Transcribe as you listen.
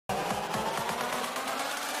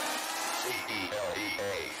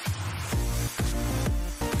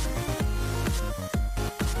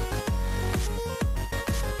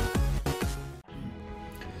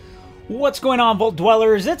What's going on, Vault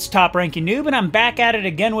Dwellers? It's Top Ranking Noob, and I'm back at it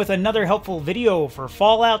again with another helpful video for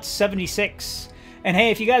Fallout 76. And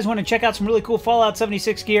hey, if you guys want to check out some really cool Fallout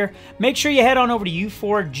 76 gear, make sure you head on over to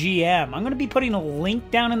U4GM. I'm going to be putting a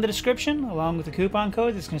link down in the description, along with the coupon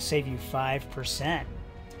code that's going to save you 5%.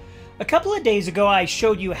 A couple of days ago, I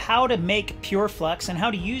showed you how to make Pure Flux and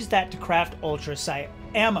how to use that to craft Ultra Sight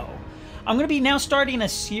ammo. I'm going to be now starting a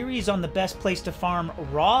series on the best place to farm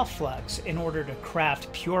raw flux in order to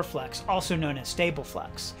craft pure flux, also known as stable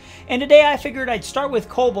flux. And today I figured I'd start with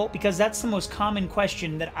cobalt because that's the most common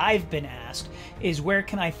question that I've been asked, is where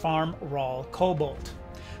can I farm raw cobalt?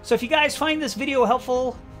 So if you guys find this video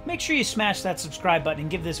helpful, make sure you smash that subscribe button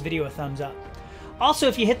and give this video a thumbs up. Also,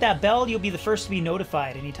 if you hit that bell, you'll be the first to be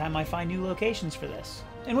notified anytime I find new locations for this.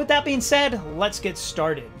 And with that being said, let's get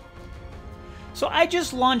started. So I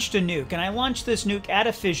just launched a nuke, and I launched this nuke at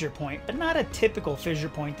a fissure point, but not a typical fissure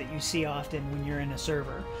point that you see often when you're in a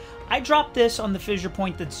server. I dropped this on the fissure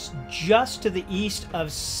point that's just to the east of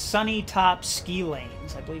Sunny Top Ski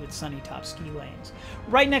Lanes. I believe it's Sunny Top Ski Lanes.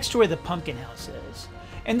 Right next to where the pumpkin house is.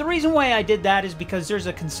 And the reason why I did that is because there's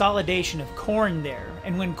a consolidation of corn there.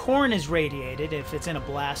 And when corn is radiated, if it's in a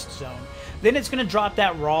blast zone, then it's going to drop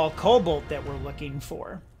that raw cobalt that we're looking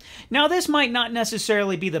for. Now, this might not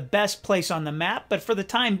necessarily be the best place on the map, but for the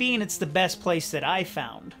time being, it's the best place that I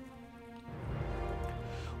found.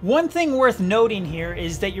 One thing worth noting here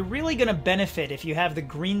is that you're really going to benefit if you have the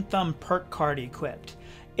Green Thumb perk card equipped.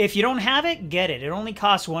 If you don't have it, get it. It only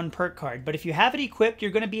costs one perk card, but if you have it equipped,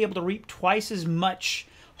 you're going to be able to reap twice as much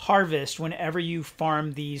harvest whenever you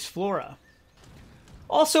farm these flora.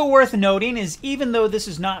 Also worth noting is even though this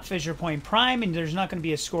is not Fissure Point Prime and there's not going to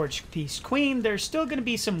be a Scorched Beast Queen, there's still going to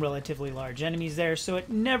be some relatively large enemies there, so it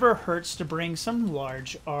never hurts to bring some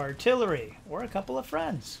large artillery or a couple of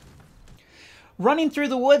friends. Running through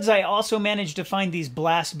the woods, I also managed to find these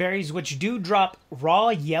blast berries, which do drop raw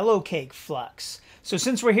yellow cake flux. So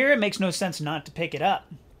since we're here, it makes no sense not to pick it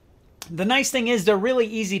up. The nice thing is they're really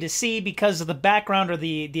easy to see because of the background or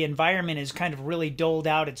the environment is kind of really doled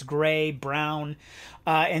out. It's gray, brown,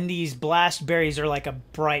 and these blast berries are like a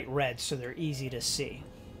bright red, so they're easy to see.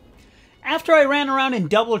 After I ran around and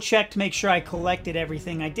double-checked to make sure I collected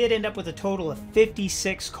everything, I did end up with a total of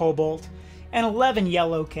 56 cobalt and 11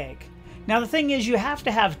 yellow cake. Now the thing is, you have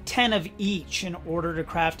to have 10 of each in order to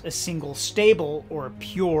craft a single stable or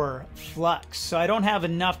pure flux. So I don't have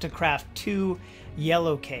enough to craft 2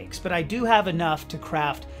 yellow cakes, but I do have enough to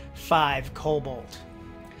craft 5 cobalt.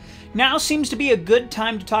 Now seems to be a good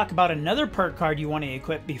time to talk about another perk card you want to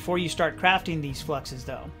equip before you start crafting these fluxes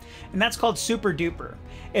though, and that's called Super Duper.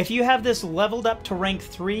 If you have this leveled up to rank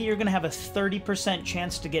 3, you're going to have a 30%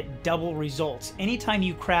 chance to get double results anytime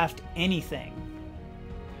you craft anything.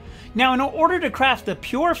 Now, in order to craft the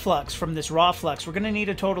pure flux from this raw flux, we're going to need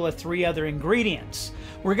a total of 3 other ingredients.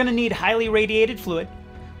 We're going to need highly radiated fluid,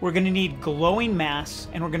 we're going to need glowing mass,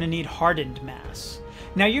 and we're going to need hardened mass.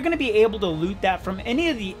 Now, you're going to be able to loot that from any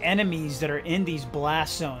of the enemies that are in these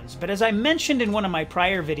blast zones, but as I mentioned in one of my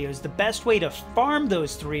prior videos, the best way to farm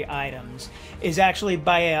those 3 items is actually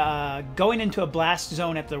by going into a blast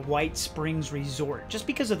zone at the White Springs Resort, just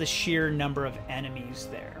because of the sheer number of enemies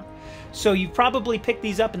there. So you've probably picked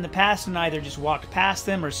these up in the past and either just walked past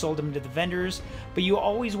them or sold them to the vendors, but you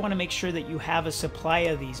always want to make sure that you have a supply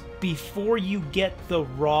of these before you get the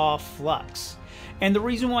raw flux. And the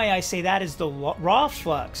reason why I say that is the raw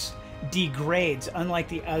flux degrades unlike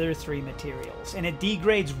the other 3 materials, and it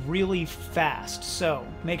degrades really fast. So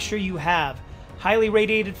make sure you have highly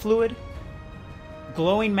radiated fluid,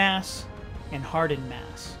 glowing mass, and hardened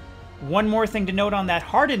mass. One more thing to note on that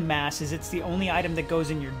hardened mass is it's the only item that goes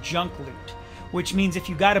in your junk loot, which means if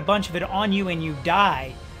you got a bunch of it on you and you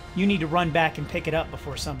die, you need to run back and pick it up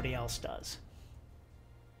before somebody else does.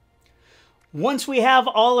 Once we have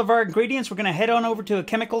all of our ingredients, we're going to head on over to a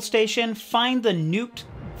chemical station, find the nuked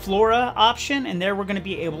flora option, and there we're going to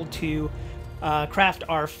be able to craft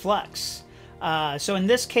our flux. So in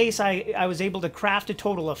this case, I was able to craft a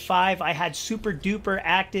total of 5. I had Super Duper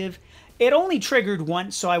active. It only triggered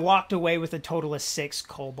once, so I walked away with a total of 6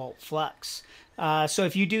 cobalt flux. So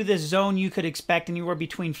if you do this zone, you could expect anywhere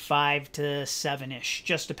between 5 to 7-ish,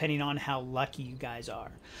 just depending on how lucky you guys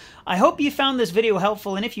are. I hope you found this video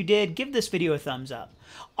helpful, and if you did, give this video a thumbs up.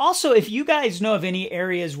 Also, if you guys know of any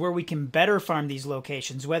areas where we can better farm these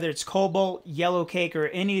locations, whether it's cobalt, yellow cake, or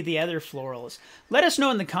any of the other florals, let us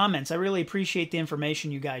know in the comments. I really appreciate the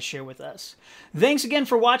information you guys share with us. Thanks again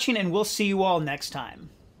for watching, and we'll see you all next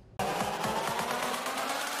time.